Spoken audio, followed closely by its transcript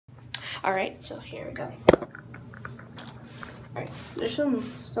Alright, so here we go. Alright, there's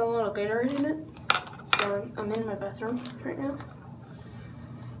still a little Gatorade in it. So I'm in my bathroom right now.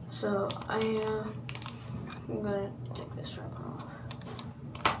 So I'm gonna take this wrap off.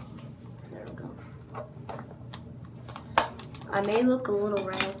 There we go. I may look a little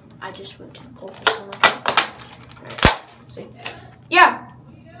red. I just went to the pool for some reason. Alright, see. Yeah!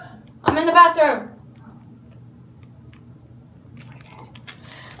 I'm in the bathroom!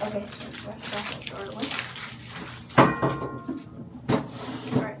 Okay, so let's wrap it off and throw it away.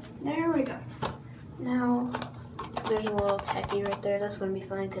 Alright, there we go. Now, there's a little tacky right there. That's going to be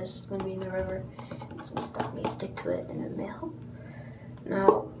fine because it's going to be in the river. It's going to stop me, stick to it, and it may help.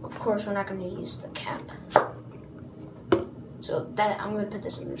 Now, of course, we're not going to use the cap. So that I'm going to put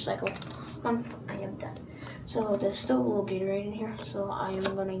this in the recycle. Once I am done. So there's still a little Gatorade in here. So I am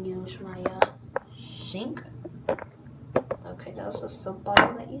going to use my sink. Okay, that was the soap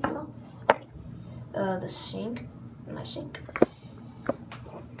bottle that you saw. The sink, my sink.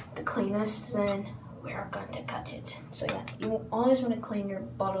 To clean this, then we are going to cut it. So yeah, you always want to clean your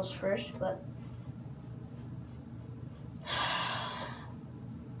bottles first, but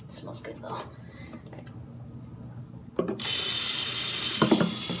it smells good though.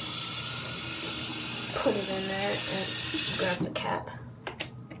 Put it in there and grab the cap.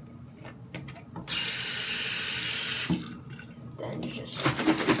 Then you just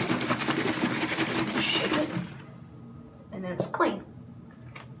shake it, and then it's clean,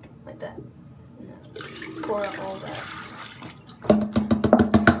 like that. And then just pour out all that.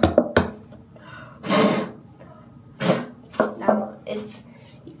 Now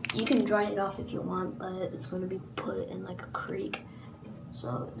you can dry it off if you want, but it's going to be put in like a creek,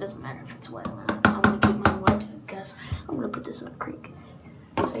 so it doesn't matter if it's wet or not. I'm going to keep mine wet because I'm going to put this in a creek.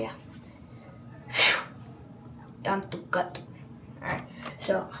 So yeah, down to gut. Alright,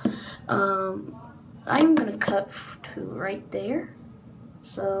 so I'm gonna cut to right there.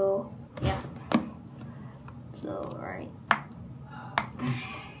 So yeah. So right.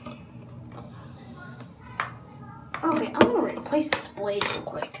 Okay, I'm gonna replace this blade real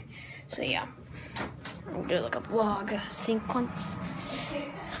quick. So yeah. We'll do like a vlog sequence.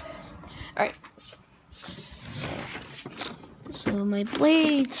 Alright. So my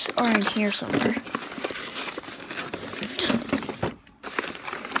blades are in here somewhere.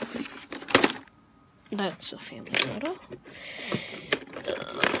 That's a family photo.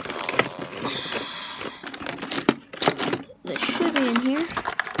 They should be in here.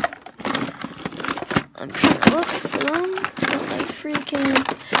 I'm trying to look for them, but my freaking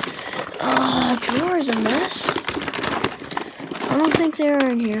drawer is a mess. I don't think they are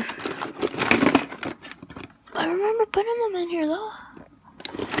in here. I remember putting them in here though.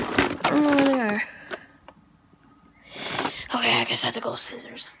 I don't know where they are. Okay, I guess I have to go with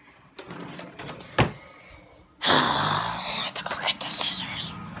scissors.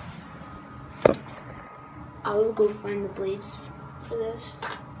 I'll go find the blades for this,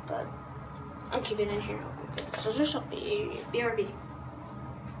 but I'll keep it in here. The scissors will be BRB.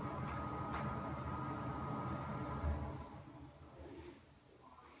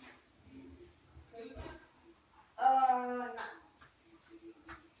 No.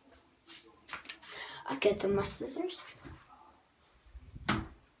 I'll get them my scissors.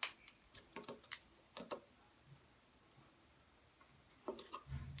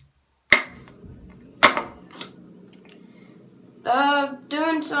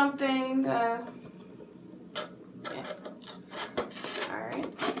 Doing something, yeah. Alright.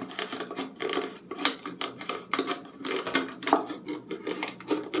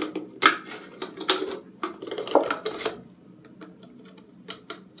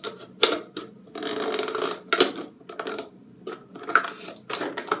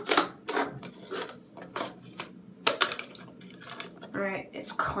 Alright,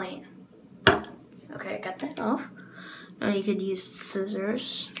 it's clean. Okay, I got that off. Now you could use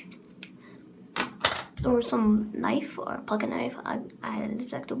scissors or some knife or a pocket knife. I had an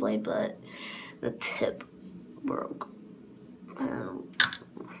X-Acto blade, but the tip broke.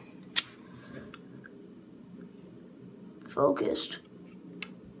 Focused.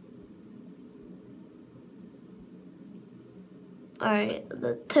 Alright,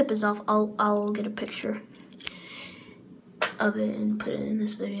 the tip is off. I'll get a picture of it and put it in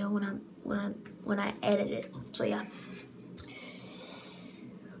this video when I edit it. So yeah.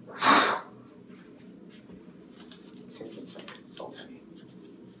 Since it's like open.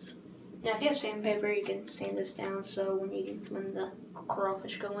 Now if you have sandpaper, you can sand this down so when the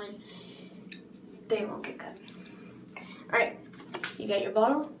crawfish go in, they won't get cut. Alright, you got your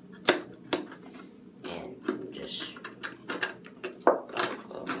bottle and just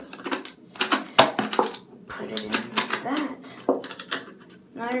put it in like that.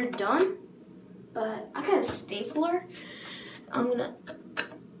 Now you're done, but I got a stapler. I'm gonna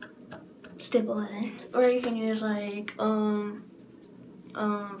staple that in, or you can use like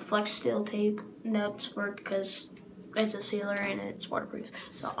flex steel tape. That's work because it's a sealer and it's waterproof.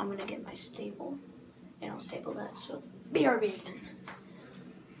 So I'm gonna get my staple and I'll staple that. So BRB again.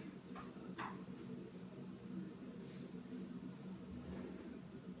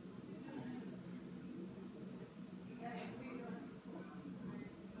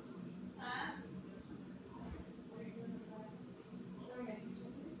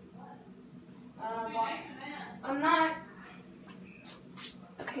 I'm not.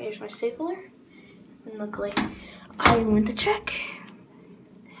 Okay, here's my stapler. And luckily, I went to check.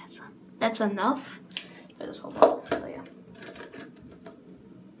 That's enough for this whole bottle. So yeah.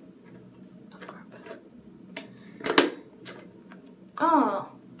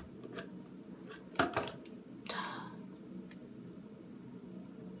 Oh.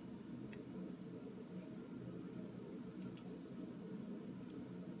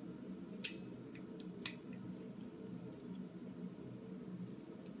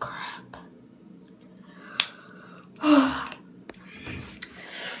 Crap.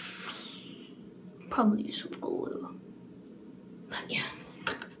 Probably use some glue. But yeah.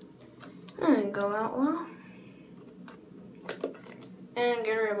 That didn't go out well. And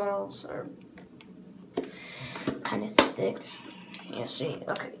Gatorade bottles are kind of thick. Yeah, see?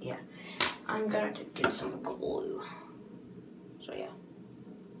 Okay, yeah. I'm gonna have to get some glue. So yeah.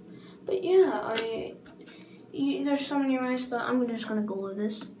 But yeah, there's so many rice, but I'm just gonna glue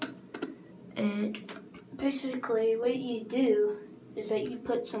this. And basically what you do is that you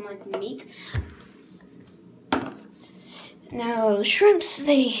put some like meat. Now shrimps,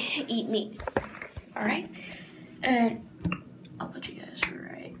 they eat meat. Alright? And I'll put you guys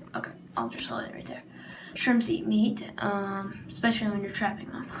right. Okay, I'll just hold it right there. Shrimps eat meat, especially when you're trapping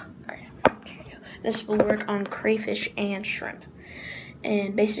them. Alright, here you go. This will work on crayfish and shrimp.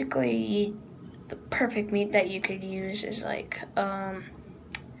 And basically, the perfect meat that you could use is like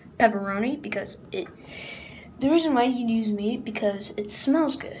pepperoni, because the reason why you use meat, because it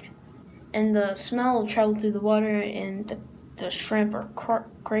smells good. And the smell will travel through the water, and the shrimp or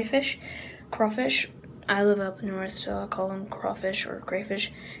crawfish. I live up north, so I call them crawfish or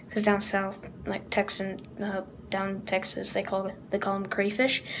crayfish, because down south, like down in Texas, they call them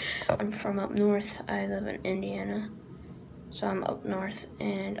crayfish. I'm from up north. I live in Indiana, so I'm up north,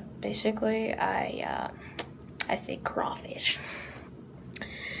 and basically I say crawfish.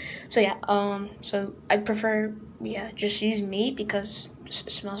 So yeah, so I prefer just use meat because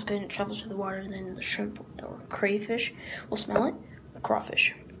it smells good and it travels through the water, and then the shrimp or crayfish will smell it.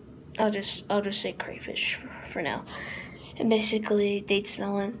 Crawfish. I'll just say crayfish for now. And basically, they'd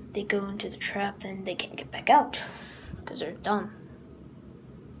smell it, they go into the trap, then they can't get back out because they're done.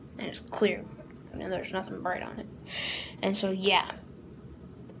 And it's clear, and there's nothing bright on it. And so yeah,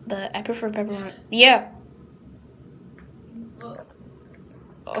 but I prefer pepperoni. Yeah.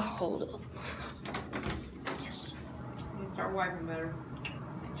 Oh, hold up. Yes. You can start wiping better.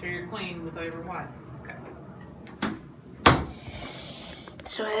 Make sure you're clean with every wipe. Okay.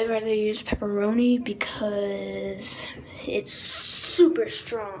 So I'd rather use pepperoni because it's super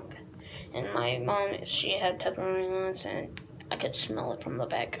strong. And my mom, she had pepperoni once, and I could smell it from the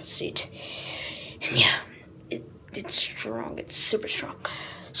back of the seat. And yeah, it's strong. It's super strong.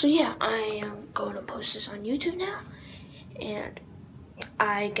 So yeah, I am going to post this on YouTube now. And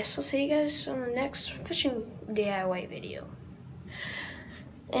I guess I'll see you guys on the next fishing DIY video.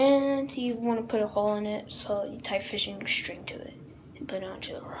 And you want to put a hole in it, so you tie fishing string to it and put it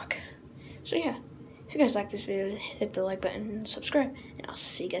onto the rock. So yeah, if you guys like this video, hit the like button and subscribe, and I'll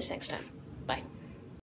see you guys next time. Bye.